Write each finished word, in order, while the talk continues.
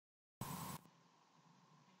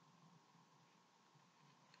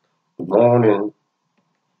Good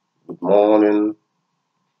morning,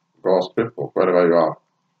 God's people, wherever you are.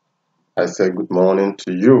 I say good morning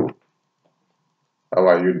to you. How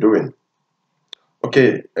are you doing?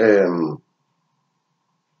 Okay,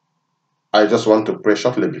 I just want to pray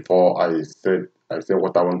shortly before I say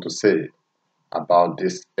what I want to say about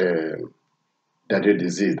this deadly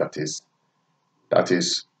disease that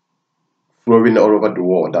is flowing all over the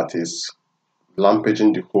world, that is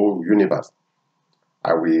rampaging the whole universe.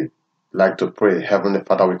 I will like to pray. Heavenly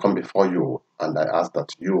Father, we come before you and I ask that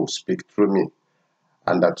you speak through me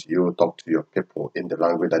and that you talk to your people in the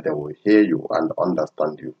language that they will hear you and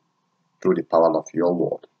understand you through the power of your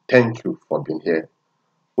word. Thank you for being here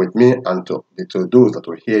with me and to those that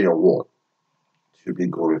will hear your word. To be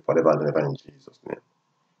glory forever and ever in Jesus' name.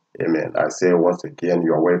 Amen. I say once again,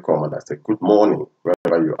 you are welcome, and I say good morning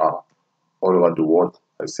wherever you are, all over the world.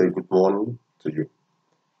 I say good morning to you.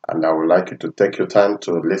 And I would like you to take your time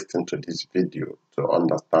to listen to this video to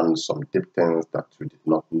understand some deep things that you did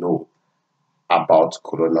not know about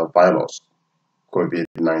coronavirus,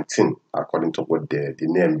 COVID-19, according to what the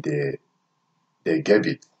name they gave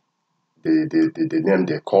it, the name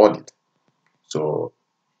they called it. So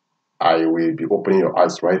I will be opening your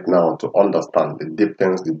eyes right now to understand the deep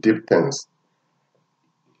things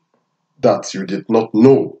that you did not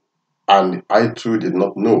know, and I too did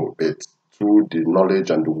not know, but through the knowledge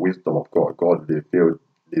and the wisdom of God, God revealed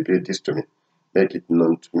this to me, make it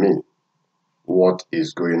known to me what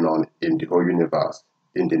is going on in the whole universe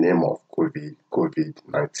in the name of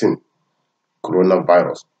COVID-19,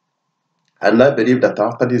 coronavirus. And I believe that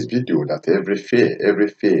after this video, that every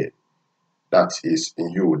fear that is in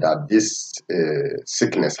you, that this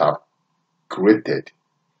sickness have created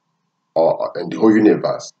or in the whole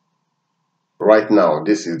universe, right now,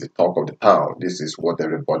 this is the talk of the town. This is what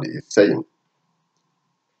everybody is saying.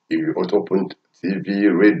 If you open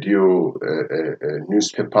TV, radio,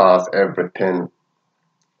 newspapers, everything,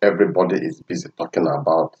 everybody is busy talking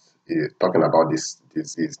about this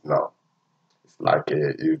disease now. It's like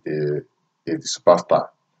the superstar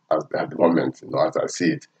at the moment. As I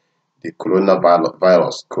see it, the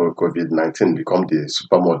coronavirus, COVID-19, become the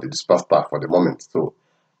supermodel, the superstar for the moment. So,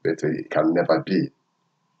 but it can never be.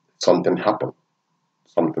 Something happened.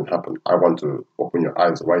 I want to open your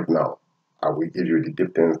eyes right now. I will give you the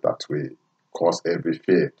deep things that will cause every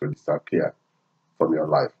fear to disappear from your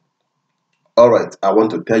life. Alright, I want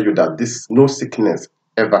to tell you that no sickness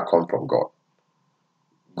ever comes from God.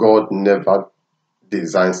 God never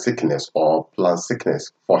designed sickness or planned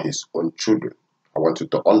sickness for his own children. I want you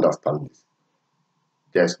to understand this.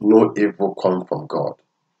 There's no evil come from God.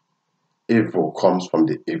 Evil comes from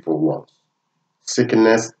the evil ones.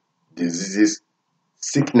 Sicknesses,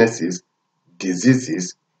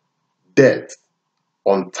 diseases, death,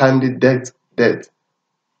 untimely death,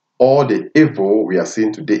 all the evil we are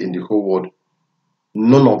seeing today in the whole world,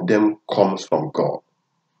 none of them comes from God.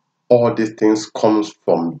 All these things comes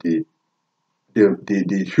from the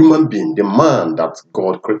human being, the man that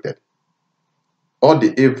God created. All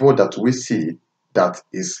the evil that we see that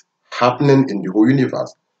is happening in the whole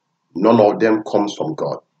universe, none of them comes from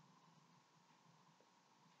God.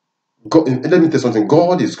 Let me tell you something.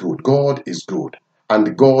 God is good. God is good.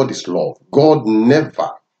 And God is love. God never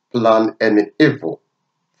planned any evil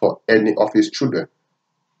for any of his children.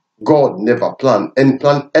 God never planned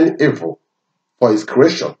any evil for his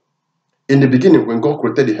creation. In the beginning, when God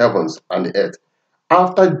created the heavens and the earth,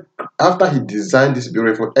 after he designed this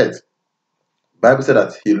beautiful earth, the Bible said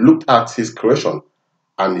that he looked at his creation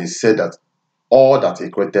and he said that all that he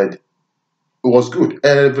created was good.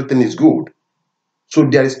 Everything is good. So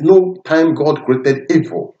there is no time God created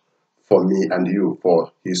evil for me and you,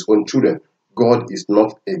 for his own children. God is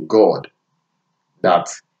not a God that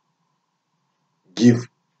give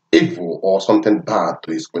evil or something bad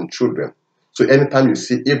to his own children. So anytime you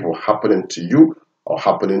see evil happening to you or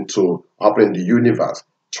happening in the universe,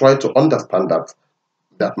 try to understand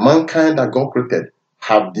that mankind that God created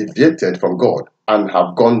have deviated from God and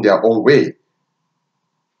have gone their own way,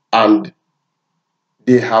 and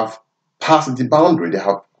they have passed the boundary. They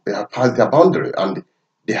have passed their boundary, and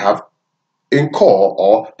they have incurred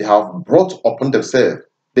or they have brought upon themselves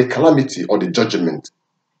the calamity or the judgment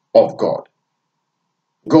of God.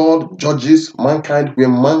 God judges mankind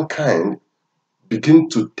when mankind begin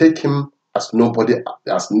to take him as nobody,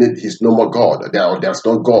 as he's no more God. There's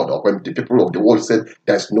no God. Or when the people of the world said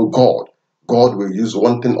there's no God, God will use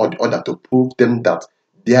one thing or the other to prove them that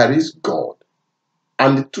there is God.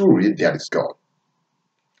 And truly there is God.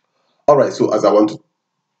 Alright, so as I want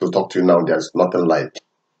to talk to you now, there's nothing like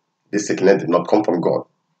this sickness did not come from God.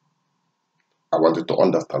 I want you to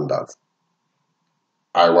understand that.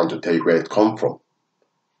 I want to tell you where it comes from.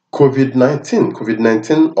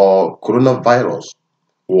 COVID-19 or coronavirus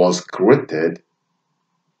was created,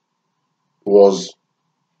 was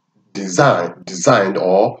designed,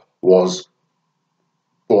 or was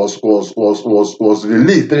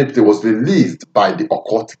released. Let me say, was released by the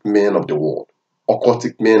occultic men of the world,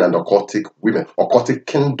 occultic men and occultic women, occultic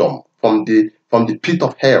kingdom from the pit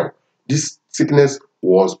of hell. This sickness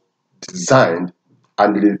was designed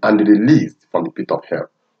and released from the pit of hell.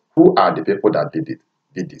 Who are the people that did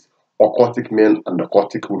this? Occultic men and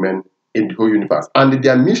occultic women in the whole universe. And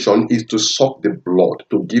their mission is to suck the blood,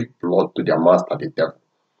 to give blood to their master, the devil.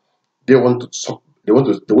 They want to suck, they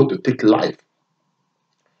want to take life.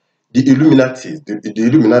 The Illuminatis,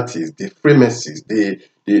 the Freemasons, the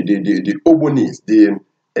Obonis,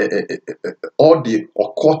 all the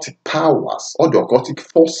occultic powers, all the occultic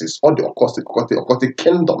forces, all the occultic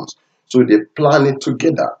kingdoms. So they plan it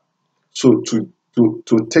together. So to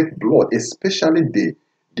take blood, especially the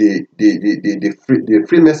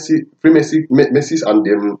Freemasons and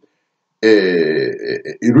the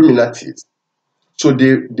Illuminatis. So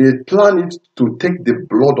they plan it to take the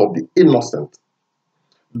blood of the innocent.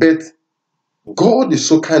 But God is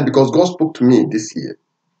so kind, because God spoke to me this year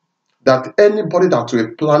that anybody that will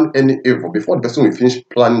plan any evil, before the person will finish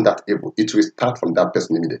planning that evil, it will start from that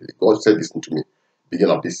person immediately. God said this to me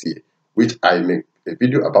beginning of this year, which I make a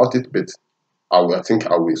video about it, but I think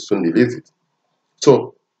I will soon release it.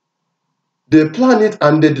 So they plan it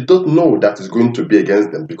and they don't know that it's going to be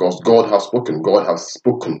against them, because God has spoken. God has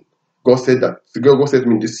spoken. God said to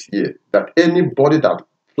me this year that anybody that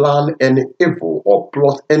plan any evil or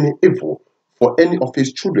plot any evil for any of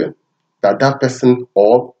his children, that person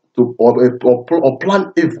or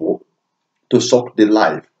plan evil to suck the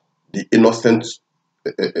life, the innocent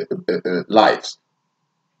lives,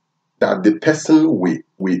 that the person will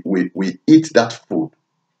eat that food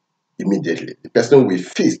immediately. The person will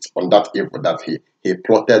feast on that evil that he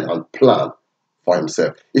plotted and planned for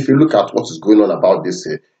himself. If you look at what is going on about this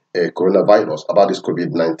coronavirus, about this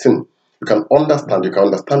COVID-19, you can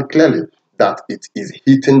understand clearly that it is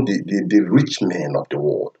hitting the rich men of the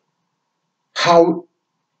world. How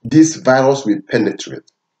this virus will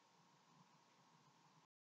penetrate.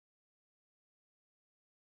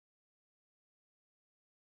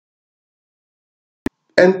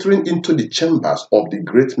 Entering into the chambers of the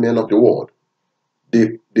great men of the world,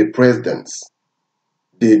 the presidents,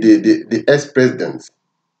 the ex-presidents,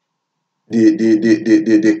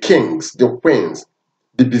 the kings, the queens,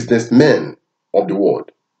 the businessmen of the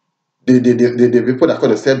world, the people that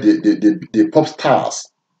can accept the pop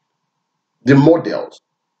stars, the models,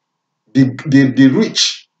 the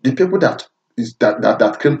rich, the people that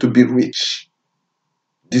claim to be rich.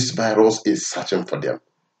 This virus is searching for them.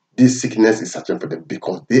 This sickness is searching for them,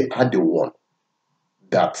 because they are the one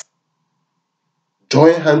that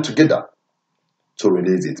join hands together to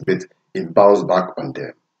release it, but it bounced back on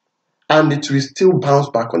them. And it will still bounce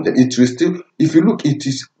back on them. It will still, if you look,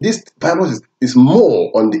 this virus is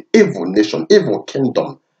more on the evil nation, evil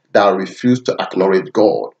kingdom that refuse to acknowledge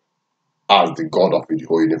God as the God of the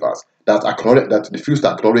whole universe, that refuse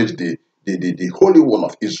to acknowledge the Holy One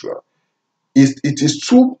of Israel. It is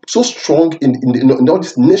so strong in all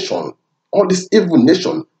this nation, all this evil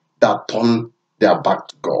nation, that turn their back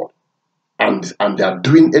to God. And they are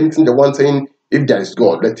doing anything they want, saying, if there is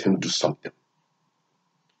God, let him do something.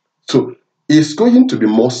 So it's going to be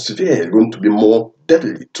more severe, going to be more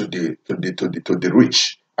deadly to the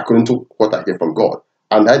rich, according to what I hear from God.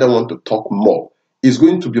 And I don't want to talk more. It's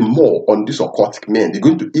going to be more on these occultic men. They're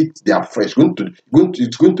going to eat their flesh.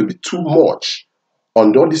 It's going to be too much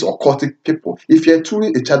on all these occultic people. If you're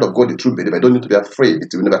truly a child of God, a true believer, you don't need to be afraid.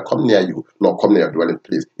 It will never come near you, nor come near your dwelling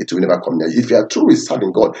place. It will never come near you. If you are truly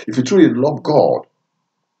serving God, if you truly love God,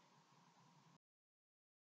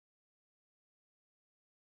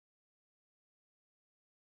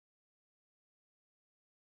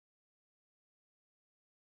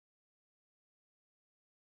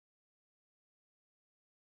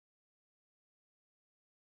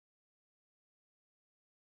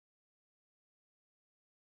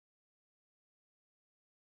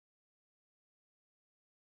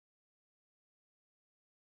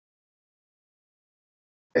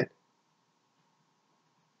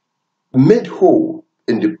 made whole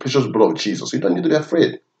in the precious blood of Jesus. You don't need to be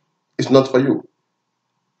afraid. It's not for you.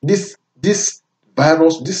 This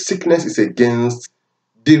virus, this sickness is against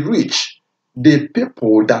the rich, the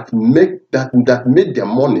people that made their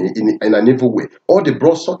money in an evil way, all the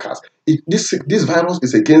bloodsuckers. This virus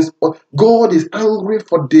is against. God is angry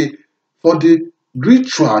for the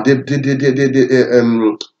ritual,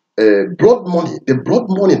 blood money, the blood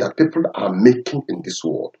money that people are making in this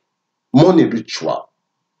world, money ritual,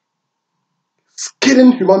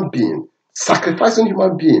 killing human being, sacrificing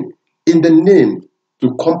human being in the name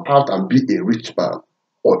to come out and be a rich man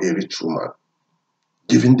or a rich woman,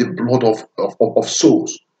 giving the blood of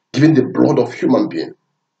souls, giving the blood of human being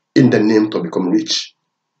in the name to become rich.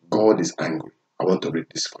 God is angry. I want to read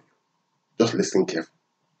this for you. Just listen carefully.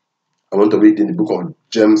 I want to read in the book of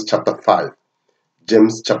James chapter 5.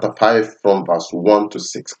 James chapter 5 from verse 1 to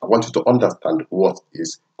 6. I want you to understand what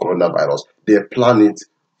is coronavirus. They plan it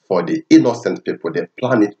for the innocent people. They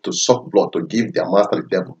plan it to suck blood, to give their master the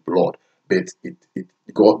devil blood. But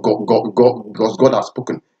because God has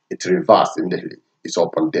spoken, it reversed immediately. It's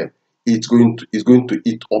upon them. It's going to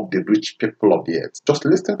eat up the rich people of the earth. Just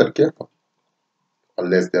listen very carefully.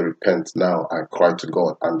 Unless they repent now and cry to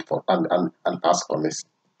God and ask for mercy.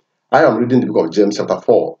 I am reading the book of James chapter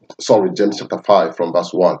 5 from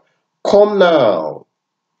verse 1. Come now.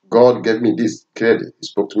 God gave me this clearly. He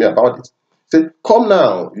spoke to me about this. He said, come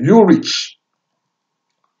now, you rich.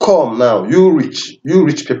 Come now, you rich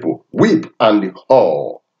people. Weep and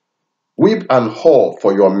howl. Weep and howl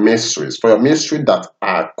for your miseries, for your misery that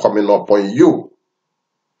are coming upon you.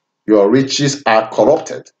 Your riches are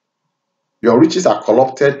corrupted. Your riches are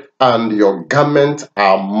corrupted and your garments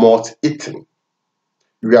are moth-eaten.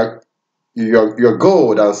 Your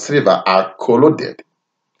gold and silver are corroded,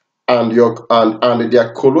 and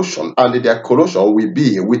their corrosion will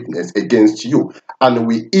be a witness against you, and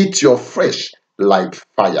will eat your flesh like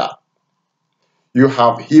fire. You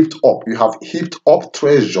have heaped up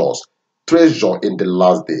treasure in the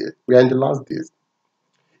last day. We are in the last days.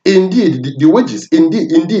 Indeed, the wages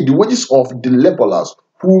of the laborers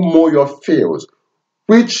who mow your fields,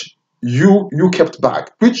 which you kept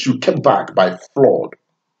back by flood,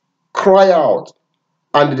 cry out,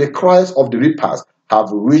 and the cries of the reapers have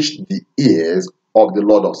reached the ears of the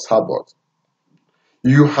Lord of Sabaoth.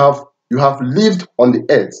 You have lived on the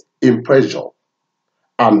earth in pleasure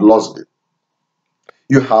and lustly.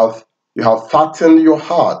 You have fattened your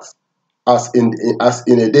heart as in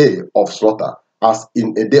a day of slaughter,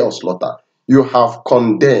 You have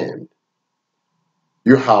condemned.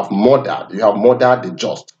 You have murdered the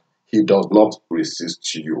just. He does not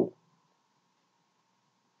resist you.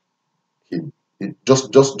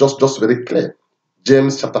 Just very clear.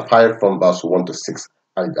 James chapter 5 from verse 1 to 6.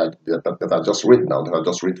 That I just read now, that I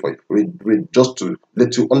just read for you. Read just to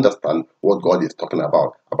let you understand what God is talking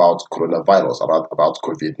about coronavirus, about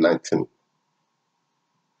COVID-19.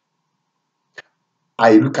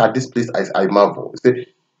 I look at this place as I marvel. It says,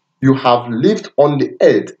 you have lived on the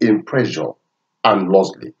earth in pleasure and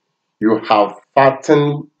lustly. You have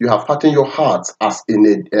fattened your hearts as in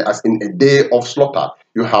a day of slaughter.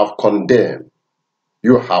 You have condemned.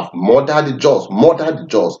 You have murdered the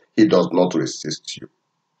just. He does not resist you.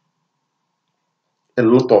 A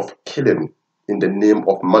lot of killing in the name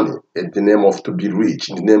of money, in the name of to be rich,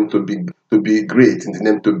 in the name to be great, in the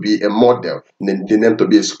name to be a model, in the name to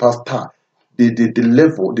be a superstar. The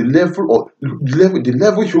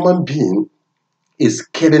level human being is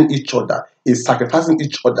killing each other, is sacrificing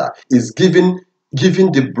each other, is giving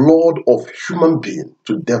the blood of human being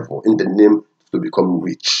to devil in the name to become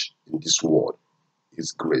rich in this world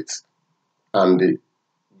is great. And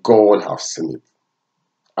God has seen it.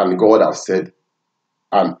 And God has said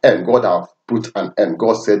an end. God has put an end.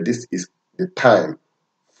 God said this is the time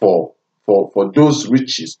for those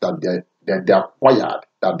riches that they acquired,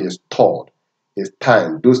 that they stored. It's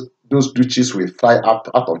time. Those riches will fly out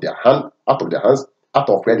of their hands, out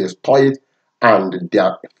of where they store it, and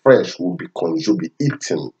their flesh will be consumed, be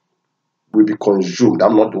eaten, will be consumed.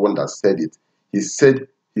 I'm not the one that said it. He said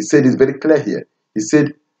it's very clear here. He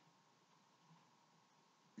said,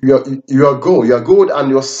 your gold and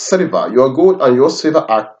your silver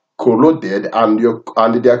are corroded,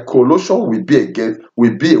 and their corrosion will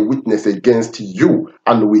be a witness against you,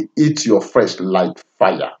 and will eat your flesh like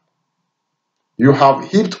fire. You have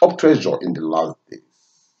heaped up treasure in the last days.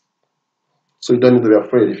 So you don't need to be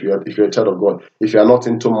afraid if you're a child of God. If you are not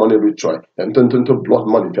into money ritual, you're not into blood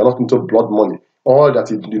money. If you're not into blood money, all that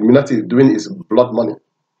the Illuminati is doing is blood money.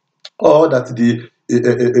 All that the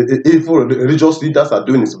evil religious leaders are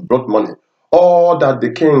doing is blood money. All that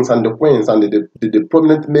the kings and the queens and the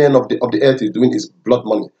prominent men of the earth is doing is blood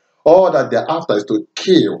money. All that they're after is to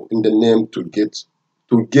kill in the name to get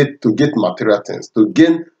material things, to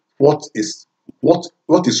gain what is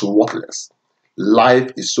worthless.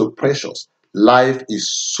 Life is so precious. Life is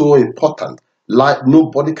so important. Life,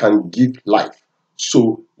 nobody can give life.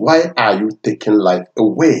 So why are you taking life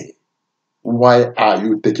away? Why are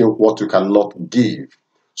you taking what you cannot give?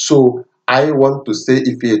 So I want to say,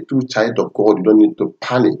 if you're a true child of God, you don't need to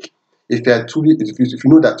panic. If you are truly, if you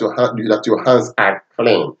know that your hands are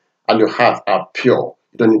clean and your hearts are pure,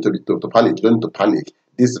 you don't need to panic. You don't need to panic.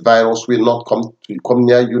 This virus will not come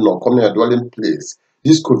near you, nor come near your dwelling place.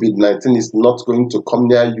 This COVID-19 is not going to come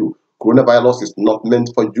near you. Coronavirus is not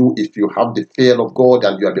meant for you if you have the fear of God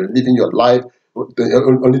and you have been living your life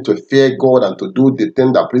only to fear God and to do the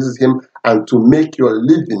thing that pleases Him and to make your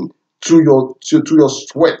living through your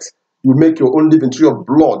sweat. You make your own living through your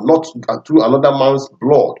blood, not through another man's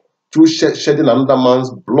blood, through shedding another man's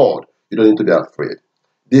blood. You don't need to be afraid.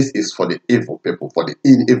 This is for the evil people, for the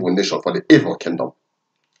evil nation, for the evil kingdom.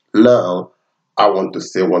 Now, I want to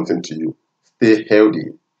say one thing to you. Stay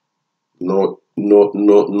healthy. No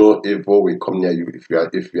evil will come near you if you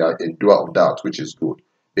are a doer of that which is good.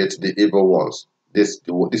 But the evil ones, this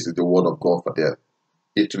is the word of God for them.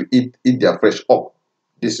 It will eat their flesh up.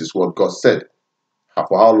 This is what God said.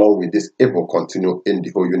 For how long will this evil continue in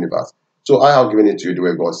the whole universe? So I have given it to you the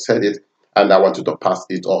way God said it, and I want you to pass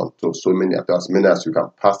it on to so many, as many as you can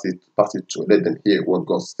pass it to. Let them hear what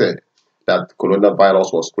God said. That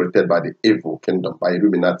coronavirus was created by the evil kingdom, by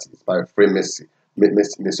Illuminati, by Freemason,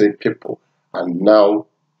 Masonic people, and now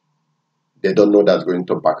they don't know that's going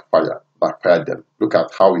to backfire them. Look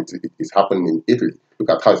at how it is happening in Italy. Look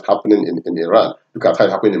at how it's happening in Iran. Look at how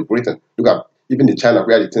it's happening in Britain. Look at even in China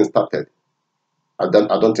where the thing started. I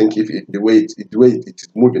don't think the way it is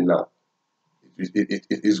moving now, it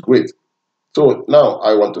is great. So now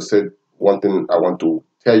I want to say one thing I want to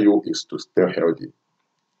tell you is to stay healthy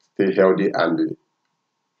and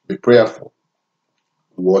be prayerful,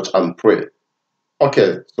 watch and pray.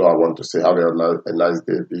 Okay, so I want to say have a nice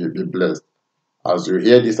day, be blessed. As you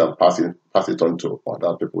hear this and pass it on to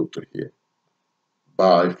other people to hear.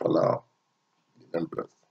 Bye for now. Be blessed.